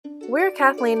We're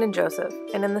Kathleen and Joseph,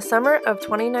 and in the summer of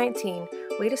 2019,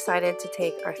 we decided to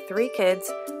take our 3 kids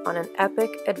on an epic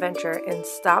adventure and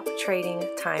stop trading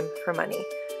time for money.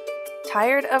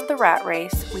 Tired of the rat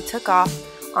race, we took off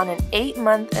on an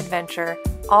 8-month adventure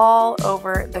all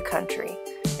over the country.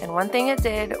 And one thing it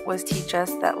did was teach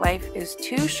us that life is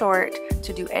too short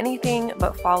to do anything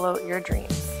but follow your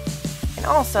dreams. And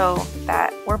also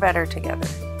that we're better together.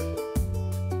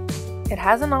 It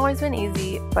hasn't always been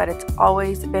easy, but it's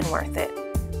always been worth it.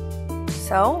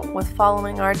 So, with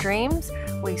following our dreams,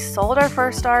 we sold our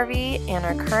first RV and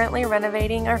are currently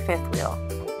renovating our 5th wheel.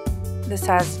 This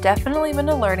has definitely been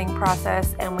a learning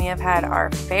process, and we have had our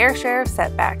fair share of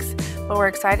setbacks, but we're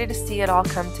excited to see it all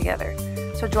come together.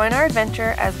 So join our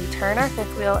adventure as we turn our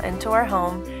 5th wheel into our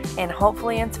home and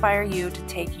hopefully inspire you to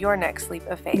take your next leap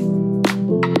of faith.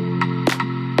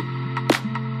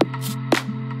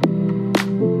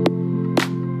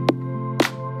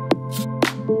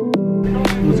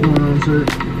 What's going on, sir?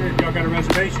 Y'all got a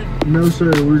reservation? No,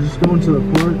 sir. We're just going to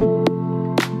the park.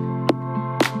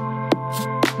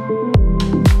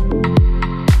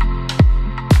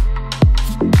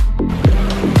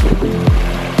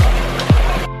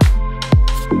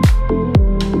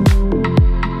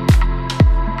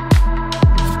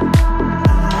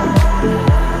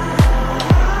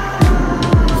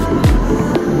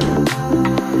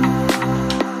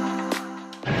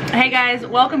 Hey guys,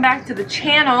 welcome back to the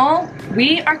channel.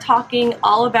 We are talking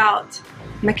all about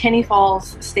McKinney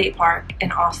Falls State Park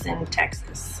in Austin,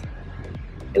 Texas.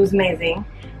 It was amazing.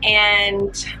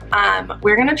 And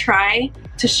we're gonna try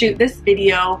to shoot this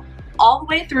video all the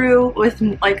way through with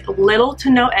like little to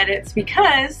no edits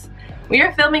because we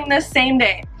are filming this same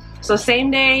day. So same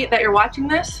day that you're watching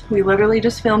this, we literally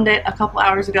just filmed it a couple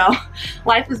hours ago.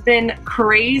 Life has been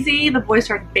crazy. The boys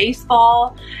started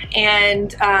baseball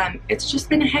and it's just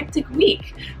been a hectic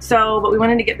week. So, but we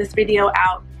wanted to get this video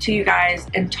out to you guys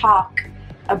and talk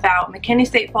about McKinney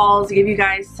State Falls, give you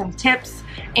guys some tips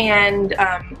and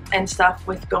stuff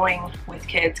with going with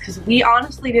kids, because we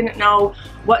honestly didn't know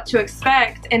what to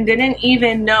expect and didn't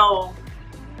even know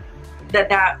that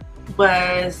that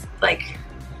was like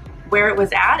where it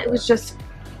was at. It was just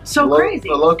so crazy.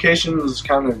 The location is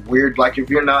kind of weird. Like if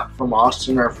you're not from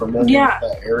Austin or familiar with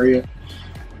that area,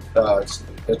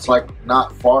 it's like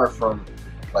not far from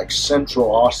like central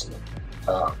Austin.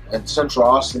 And central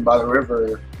Austin by the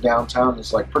river downtown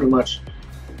is like pretty much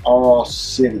all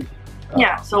city.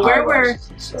 Yeah, so where we're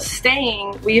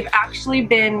staying, we've actually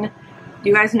been,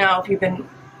 you guys know if you've been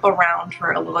around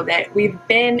for a little bit, we've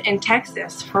been in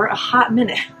Texas for a hot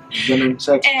minute. Been in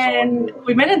Texas and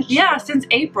we've been in, since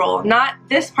April. Not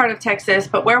this part of Texas,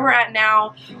 but where we're at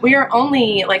now, we are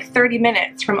only like 30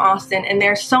 minutes from Austin, and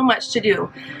there's so much to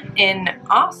do in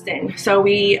Austin. So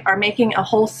we are making a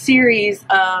whole series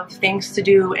of things to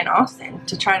do in Austin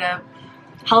to try to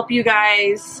help you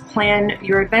guys plan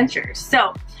your adventures.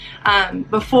 So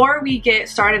before we get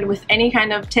started with any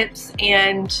kind of tips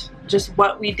and just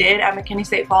what we did at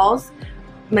McKinney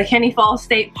Falls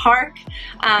State Park,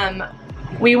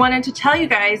 we wanted to tell you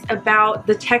guys about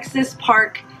the Texas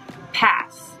Park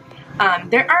Pass.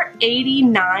 There are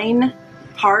 89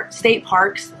 state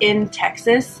parks in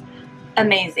Texas.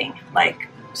 Amazing, like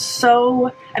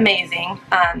so amazing.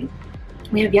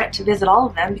 We have yet to visit all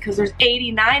of them because there's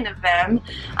 89 of them.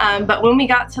 But when we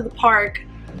got to the park,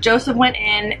 Joseph went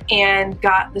in and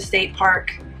got the State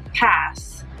Park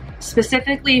Pass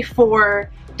specifically for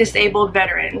disabled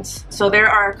veterans. So there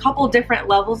are a couple different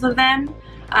levels of them.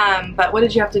 But what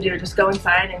did you have to do? Just go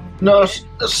inside and... No,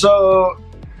 so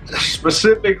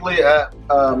specifically at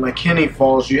McKinney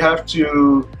Falls, you have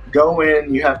to go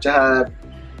in, you have to have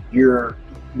your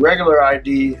regular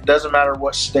ID, it doesn't matter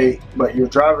what state, but your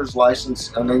driver's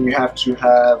license, and then you have to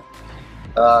have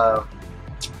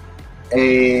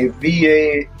a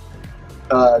VA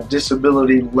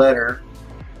disability letter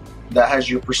that has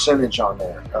your percentage on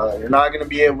there. You're not going to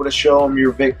be able to show them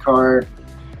your VIC card.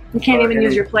 You can't even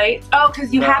use your plate? Oh,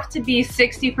 because you have to be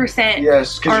 60%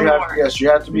 yes, or more. Yes, you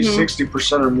have to be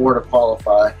 60% or more to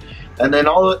qualify. And then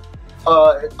all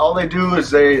they do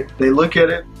is they look at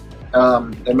it,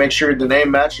 they make sure the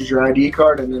name matches your ID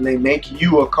card, and then they make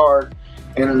you a card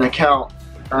and an account.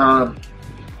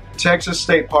 Texas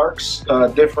state parks,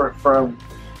 different from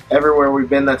everywhere we've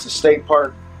been that's a state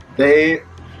park, they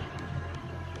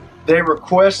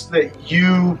request that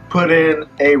you put in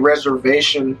a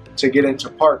reservation to get into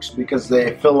parks because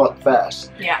they fill up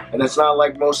fast. Yeah. And it's not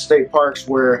like most state parks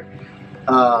where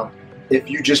if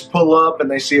you just pull up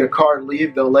and they see a car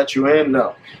leave, they'll let you in.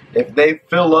 No. If they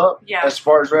fill up, as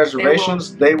far as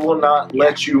reservations, they will not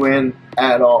let you in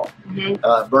at all.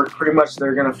 Pretty much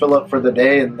they're going to fill up for the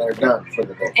day and they're done for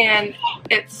the day. And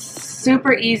it's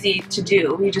super easy to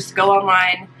do. You just go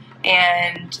online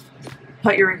and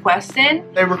put your request in.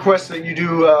 They request that you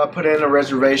do put in a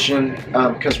reservation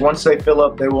because once they fill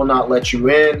up, they will not let you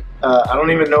in. I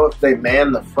don't even know if they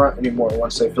man the front anymore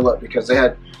once they fill up, because they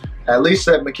had, at least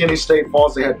at McKinney State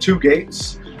Falls, they had 2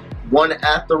 gates. One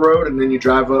at the road, and then you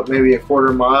drive up maybe a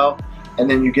 1/4 mile, and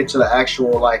then you get to the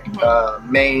actual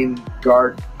main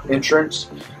guard entrance.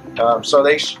 So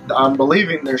I'm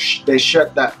believing they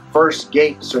shut that first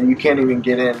gate, so you can't even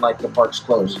get in. Like, the park's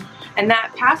closed. And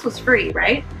that pass was free,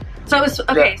 right? So it was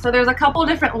okay. So there's a couple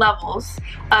different levels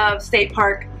of state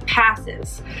park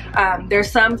passes. There's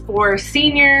some for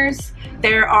seniors.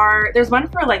 There's one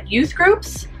for like youth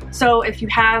groups. So if you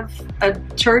have a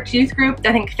church youth group,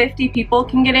 I think 50 people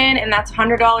can get in, and that's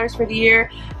 $100 for the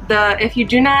year. If you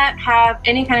do not have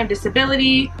any kind of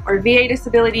disability or VA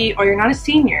disability, or you're not a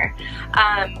senior,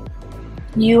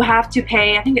 you have to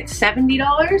pay, I think it's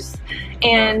 $70,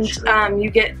 and you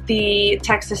get the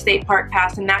Texas State Park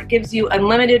Pass, and that gives you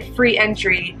unlimited free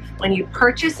entry when you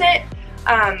purchase it.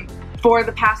 For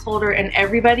the pass holder and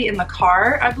everybody in the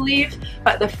car, I believe.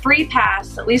 But the free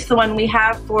pass, at least the one we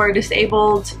have for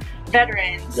disabled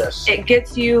veterans, it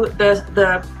gets you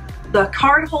the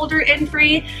card holder in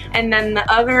free, and then the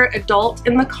other adult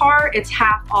in the car, it's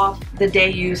half off the day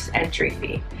use entry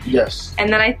fee. Yes.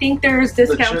 And then I think there's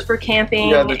discounts for camping.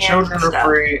 Yeah, the children are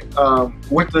free.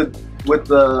 With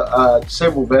the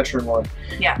disabled veteran one,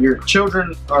 your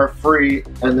children are free,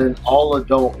 and then all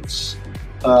adults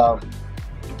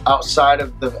outside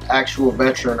of the actual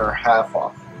veteran are half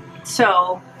off.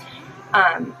 So,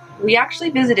 we actually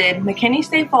visited McKinney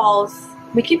State Falls.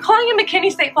 We keep calling it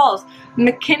McKinney State Falls.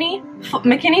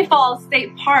 McKinney Falls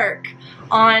State Park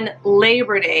on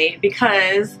Labor Day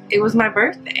because it was my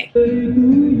birthday.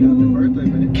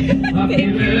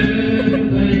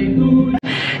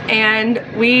 And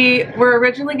we were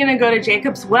originally going to go to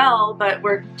Jacob's Well, but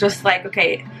we're just like,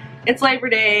 okay, it's Labor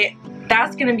Day.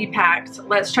 That's gonna be packed.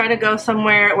 Let's try to go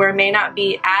somewhere where it may not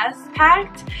be as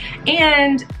packed.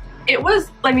 And it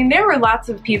was, I mean, there were lots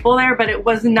of people there, but it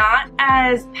was not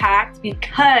as packed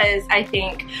because I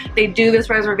think they do this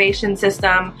reservation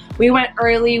system. We went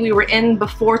early, we were in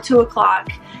before 2 o'clock,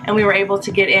 and we were able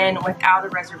to get in without a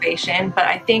reservation. But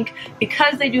I think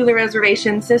because they do the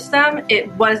reservation system, it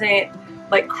wasn't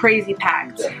like crazy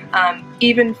packed,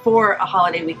 even for a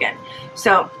holiday weekend.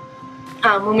 So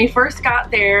when we first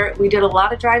got there, we did a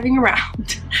lot of driving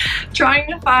around trying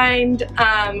to find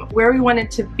where we wanted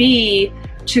to be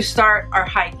to start our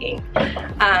hiking.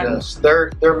 Yes,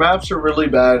 their maps are really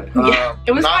bad. Yeah,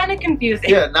 it was kind of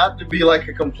confusing. Yeah, not to be like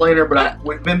a complainer, but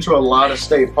we've been to a lot of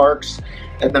state parks,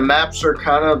 and the maps are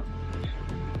kind of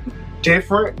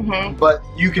different, but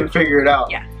you can figure it out.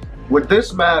 Yeah. With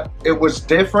this map, it was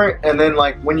different, and then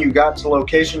like when you got to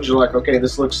locations, you're like, okay,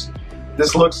 this looks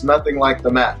nothing like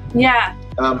the map. Yeah.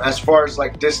 As far as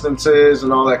like distances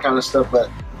and all that kind of stuff,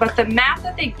 but the map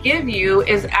that they give you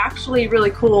is actually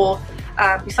really cool.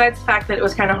 Besides the fact that it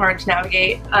was kind of hard to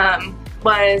navigate,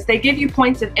 was they give you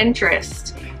points of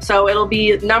interest. So it'll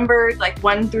be numbered like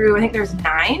 1 through, I think there's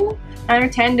 9 or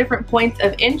 10 different points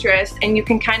of interest, and you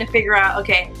can kind of figure out,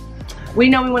 okay, we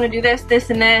know we want to do this, this,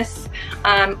 and this.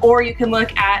 Or you can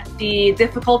look at the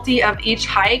difficulty of each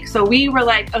hike. So we were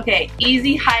like, okay,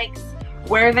 easy hikes,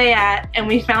 where are they at? And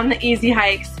we found the easy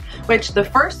hikes, which the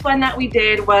first one that we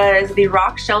did was the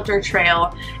Rock Shelter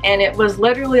Trail, and it was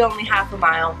literally only half a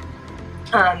mile.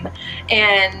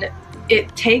 And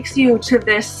it takes you to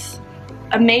this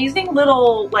amazing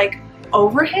little like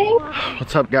overhang.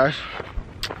 What's up, guys?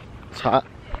 It's hot.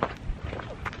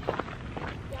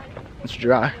 It's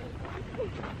dry.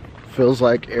 Feels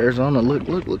like Arizona. Look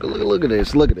at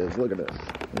this. Look at this.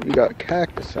 We got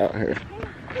cactus out here.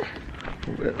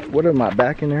 What am I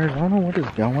back in Arizona? What is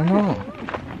going on?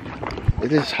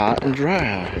 It is hot and dry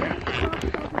out here.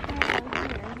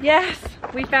 Yes,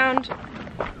 we found.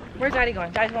 Where's Daddy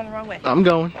going? Daddy's going the wrong way. I'm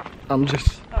going. I'm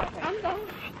just. Oh, okay.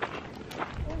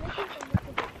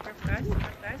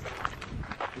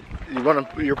 I'm going.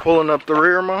 You're pulling up the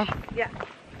rear, Mom? Yeah.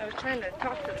 I was trying to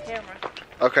talk to the camera.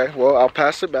 Okay, well, I'll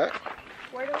pass it back.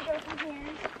 Where do we go from here?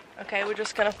 Okay, we're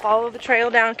just gonna follow the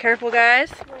trail down. Careful, guys.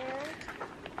 Where?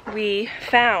 We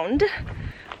found,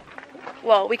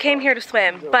 well, we came here to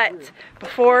swim, but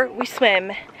before we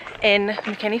swim in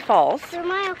McKinney Falls,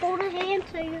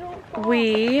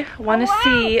 we want to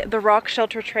see the Rock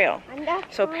Shelter Trail.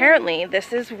 So apparently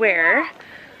this is where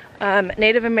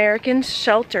Native Americans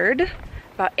sheltered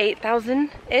about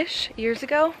 8,000-ish years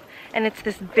ago, and it's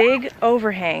this big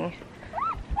overhang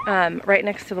right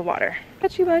next to the water.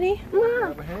 Got you, buddy?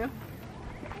 Have a hand?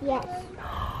 Yes.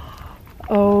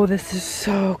 Oh, this is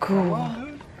so cool.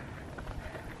 Don't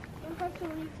touch the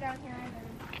leaves down here either.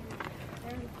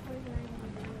 They're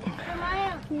poison.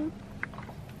 Jeremiah, do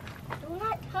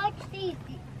not touch these.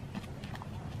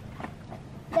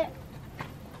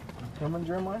 Come on,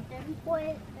 Jeremiah. They're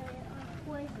poisonous.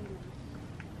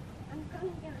 I'm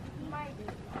coming down. My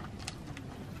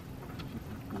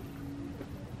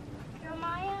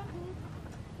Jeremiah,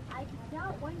 I did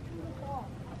not want you to fall.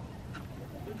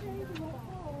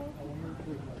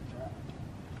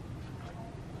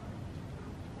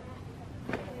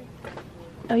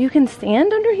 Oh, you can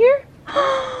stand under here?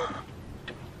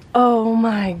 Oh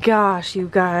my gosh, you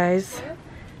guys.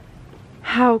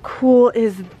 How cool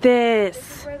is this?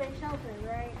 This is where they shelter,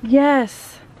 right?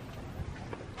 Yes.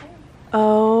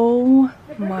 Oh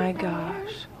my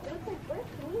gosh. Looks like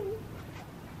brick to me.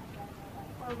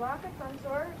 Or rock of some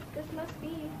sort. This must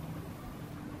be.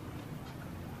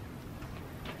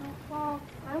 Don't fall.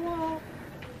 I won't.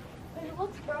 But it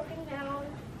looks broken down.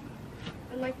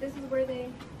 And like this is where they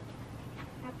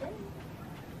have been.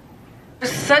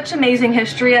 There's such amazing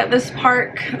history at this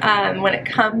park when it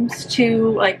comes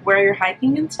to like where you're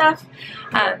hiking and stuff.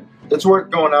 It's worth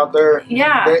going out there.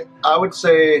 Yeah. I would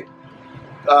say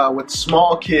with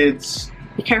small kids,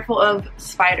 Be careful of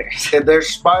spiders. there's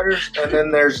spiders, and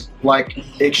then there's like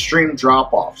extreme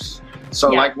drop-offs.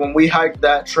 So Yeah. like when we hiked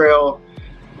that trail,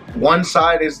 one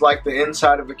side is like the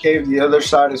inside of a cave, the other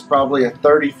side is probably a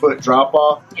 30-foot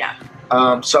drop-off. Yeah.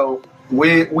 So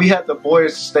we had the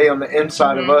boys stay on the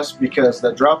inside of us because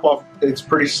the drop-off, it's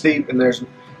pretty steep and there's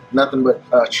nothing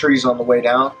but trees on the way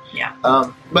down. Yeah.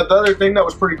 But the other thing that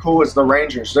was pretty cool is the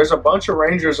rangers. There's a bunch of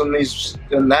rangers in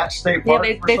that state Yeah, park.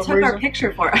 they for some took reason. our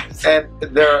picture for us. And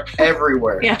they're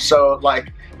everywhere. Yeah. So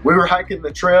like we were hiking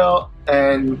the trail,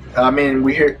 and I mean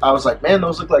I was like, man,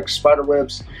 those look like spider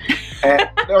webs. And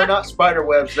or not spider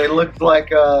webs. They looked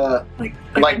like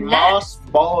like a moss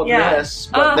ball Yeah. nests,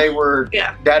 but they were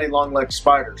Yeah. daddy long leg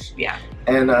spiders. Yeah.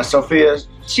 And Sophia,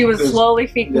 She was slowly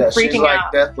she's freaking like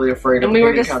out. deathly afraid And of we were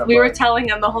any just kind of we were bug. telling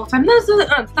them the whole time, this is it's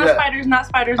not Yeah. spiders, not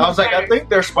spiders. I not was like, I spiders." think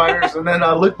they're spiders, and then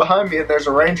I look behind me and there's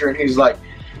a ranger, and he's like,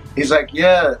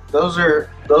 yeah, those are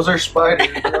spiders.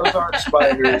 Those aren't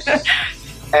spiders.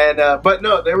 And but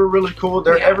no, they were really cool.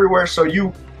 They're Yeah. everywhere. So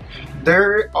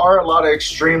there are a lot of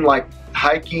extreme like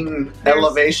hiking There's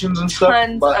elevations and stuff.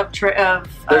 tons But of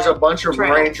there's a bunch of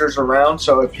trails. rangers around.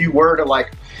 So if you were to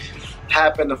like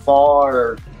happen to fall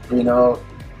or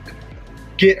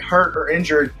get hurt or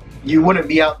injured, you wouldn't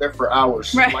be out there for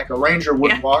hours. Right. Like a ranger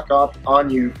would Yeah. walk up on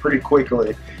you pretty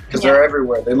quickly because Yeah. they're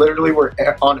everywhere. They literally were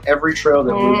on every trail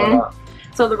that we went on.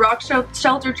 So the Rock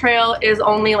Shelter Trail is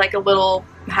only like a little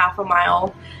half a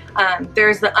mile.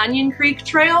 There's the Onion Creek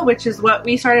Trail, which is what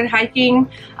we started hiking,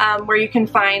 where you can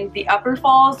find the upper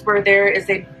falls, where there is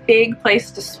a big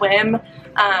place to swim.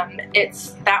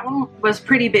 That one was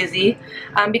pretty busy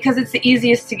because it's the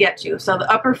easiest to get to. So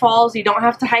the upper falls, you don't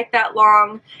have to hike that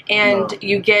long, and No.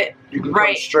 you get You can right.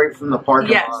 come straight from the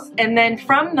parking Yes, lot. and then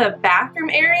from the bathroom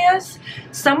areas,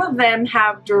 some of them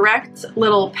have direct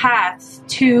little paths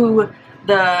to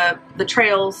the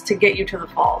trails to get you to the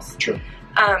falls. Sure.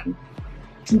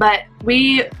 But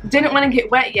we didn't want to get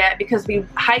wet yet because we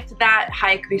hiked that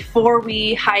hike before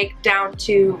we hiked down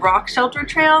to Rock Shelter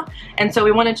Trail, and so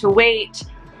we wanted to wait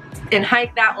and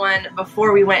hike that one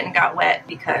before we went and got wet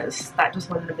because that just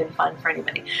wouldn't have been fun for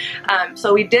anybody.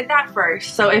 So we did that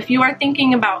first. So if you are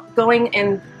thinking about going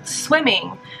and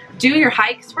swimming, do your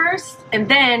hikes first, and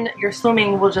then your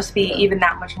swimming will just be even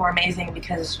that much more amazing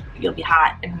because you'll be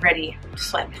hot and ready to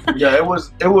swim. Yeah, it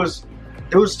was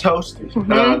toasty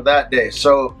Mhm. that day.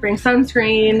 So Bring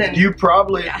sunscreen and you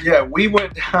probably Yeah. we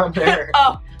went down there.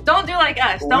 oh, don't do like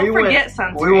us. Don't We forget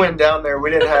sunscreen. We went down there.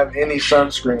 We didn't have any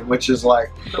sunscreen, which is like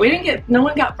But we didn't get. No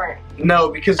one got burnt. no,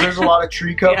 because there's a lot of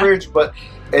tree coverage, but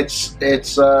it's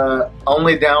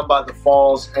only down by the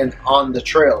falls and on the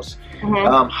trails.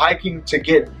 Mhm. Hiking to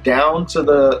get down to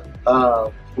the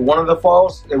one of the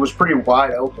falls, it was pretty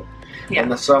wide open, Yeah.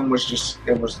 and the sun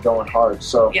was going hard.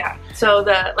 So Yeah, so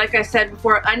like I said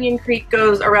before, Onion Creek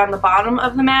goes around the bottom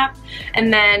of the map,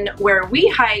 and then where we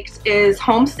hiked is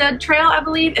Homestead Trail, I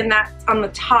believe, and that's on the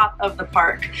top of the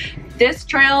park. This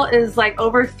trail is like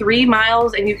over 3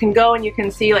 miles, and you can go and you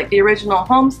can see like the original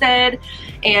homestead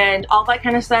and all that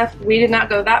kind of stuff. We did not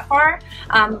go that far.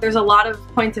 There's a lot of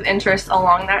points of interest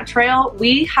along that trail.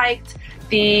 We hiked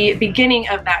the beginning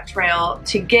of that trail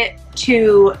to get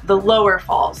to the lower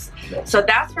falls. Yeah. So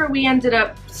that's where we ended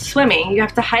up swimming. You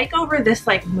have to hike over this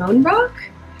like moon rock,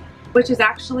 which is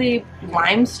actually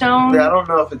limestone. Yeah, I don't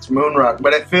know if it's moon rock,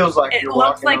 but it feels like it you're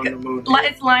looks walking like on the moon.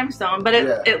 it's limestone,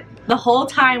 but the whole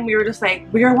time we were just like,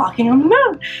 we are walking on the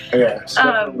moon. Yeah, it's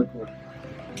definitely cool.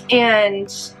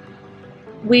 And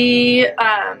you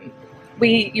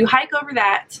hike over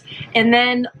that, and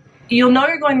then you'll know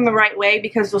you're going the right way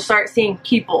because you'll start seeing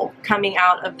people coming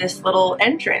out of this little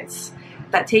entrance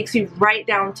that takes you right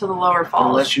down to the lower falls.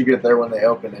 Unless you get there when they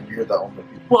open and you're the only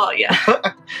people. Well, yeah.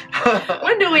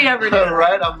 When do we ever do that?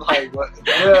 Right? I'm like,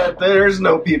 yeah, there's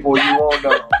no people, you won't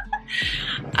know.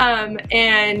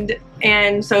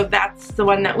 And so that's the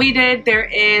one that we did. There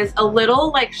is a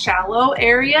little like shallow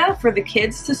area for the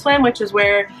kids to swim, which is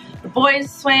where the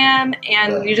boys swam,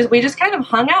 and we just kind of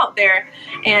hung out there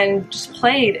and just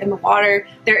played in the water.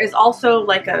 There is also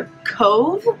like a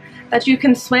cove that you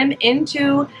can swim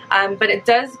into, but it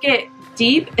does get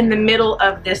deep in the middle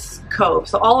of this cove.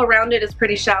 So all around it is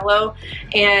pretty shallow,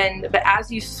 but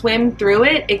as you swim through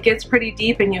it, it gets pretty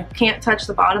deep and you can't touch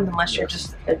the bottom unless you're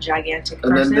just a gigantic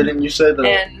person. And then didn't you say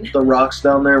the rocks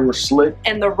down there were slick?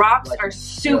 And the rocks are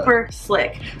super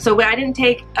slick. So I didn't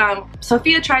take,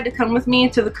 Sophia tried to come with me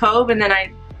to the cove, and then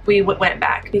we went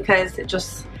back because it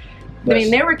just, I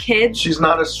mean, there were kids. She's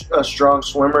not a strong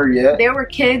swimmer yet. There were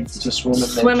kids just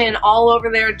swimming all over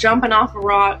there, jumping off of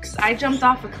rocks. I jumped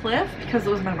off a cliff because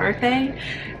it was my birthday,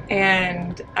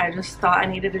 and I just thought I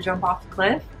needed to jump off the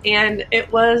cliff, and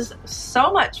it was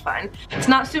so much fun. It's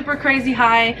not super crazy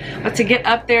high, but to get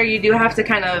up there, you do have to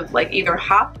kind of like either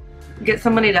get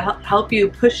somebody to help you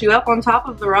push you up on top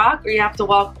of the rock, or you have to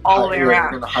walk all the way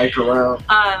around. You're gonna hike around.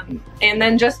 And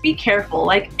then just be careful,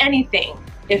 like anything.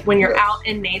 If when you're out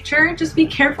in nature, just be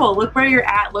careful. Look where you're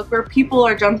at. Look where people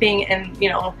are jumping, and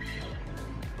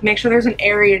make sure there's an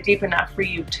area deep enough for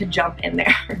you to jump in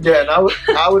there. Yeah, and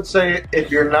I would say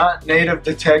if you're not native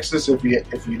to Texas, if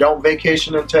you don't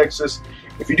vacation in Texas,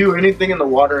 if you do anything in the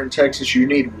water in Texas, you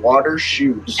need water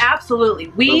shoes.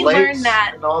 Absolutely, we learned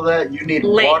that. And all that, you need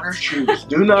water shoes.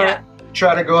 Do not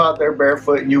try to go out there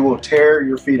barefoot. You will tear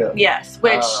your feet up. Yes,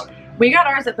 which. We got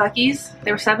ours at Buc-ee's.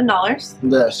 They were $7.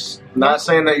 Yes. Not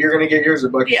saying that you're going to get yours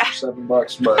at Buc-ee's for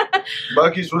 $7, but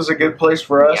Buc-ee's was a good place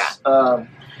for us. Yeah.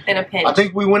 In a pinch. I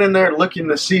think we went in there looking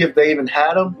to see if they even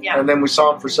had them, and then we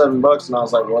saw them for $7, and I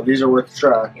was like, well, these are worth a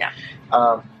try. Yeah.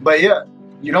 But yeah,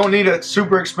 you don't need a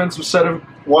super expensive set of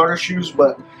water shoes,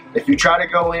 but if you try to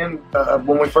go in,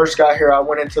 when we first got here, I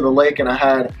went into the lake and I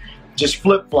had just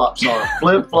flip-flops on.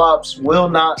 Flip-flops will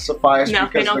not suffice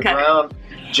because the ground...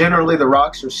 Generally, the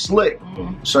rocks are slick,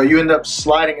 so you end up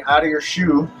sliding out of your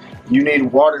shoe. You need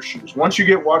water shoes. Once you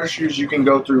get water shoes, you can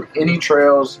go through any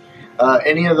trails,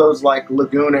 any of those like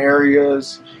lagoon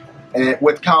areas, and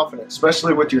with confidence,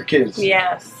 especially with your kids.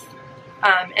 Yes.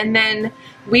 And then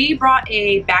we brought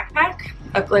a backpack,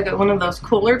 like one of those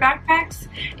cooler backpacks,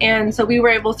 and so we were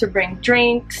able to bring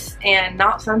drinks and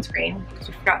not sunscreen, because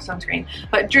we forgot sunscreen,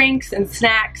 but drinks and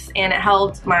snacks, and it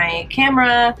held my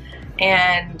camera.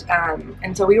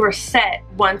 And so we were set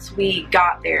once we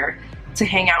got there to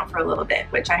hang out for a little bit,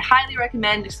 which I highly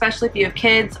recommend, especially if you have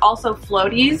kids. Also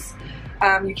floaties,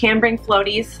 you can bring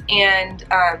floaties, and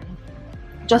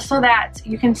just so that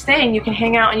you can stay and you can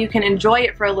hang out and you can enjoy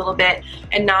it for a little bit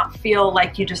and not feel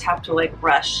like you just have to like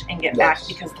rush and get back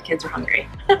because the kids are hungry.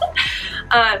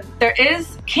 There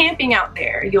is camping out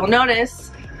there. You'll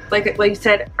notice, like you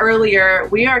said earlier,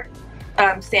 we are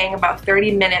staying about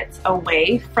 30 minutes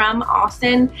away from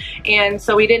Austin, and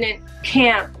so we didn't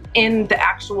camp in the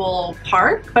actual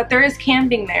park, but there is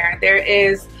camping there. There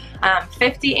is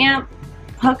 50 amp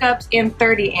hookups and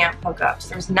 30 amp hookups.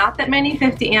 There's not that many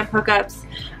 50 amp hookups,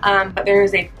 but there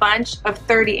is a bunch of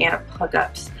 30 amp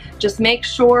hookups. Just make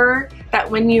sure that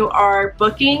when you are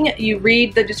booking, you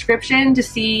read the description to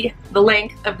see the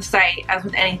length of the site, as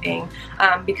with anything,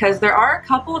 because there are a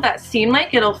couple that seem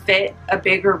like it'll fit a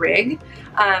bigger rig,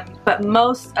 but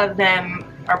most of them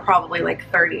are probably like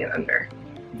 30 and under.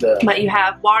 But you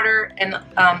have water and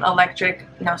electric,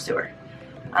 no sewer.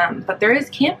 But there is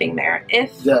camping there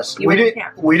if you want to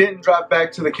camp. We didn't drive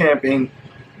back to the camping,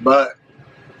 but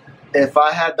if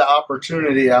I had the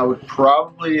opportunity, I would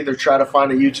probably either try to find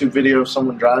a YouTube video of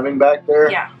someone driving back there,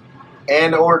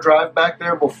 and or drive back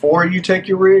there before you take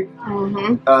your rig. Or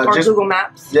Google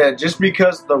Maps. Yeah, just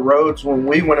because the roads when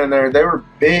we went in there, they were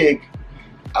big.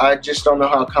 I just don't know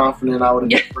how confident I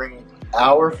would have been bringing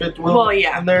our fifth wheel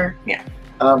in there.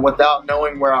 Without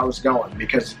knowing where I was going,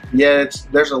 because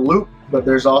there's a loop, but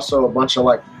there's also a bunch of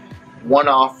like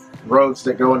one-off roads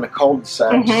that go into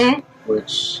cul-de-sacs.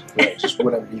 which just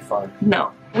wouldn't be fun.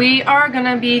 No. We are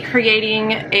gonna be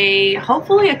creating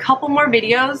hopefully a couple more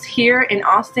videos here in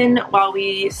Austin while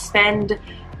we spend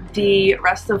the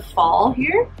rest of fall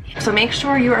here. So make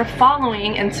sure you are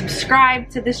following and subscribe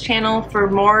to this channel for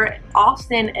more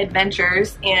Austin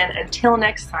adventures, and until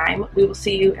next time, we will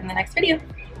see you in the next video.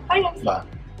 Bye guys. Bye.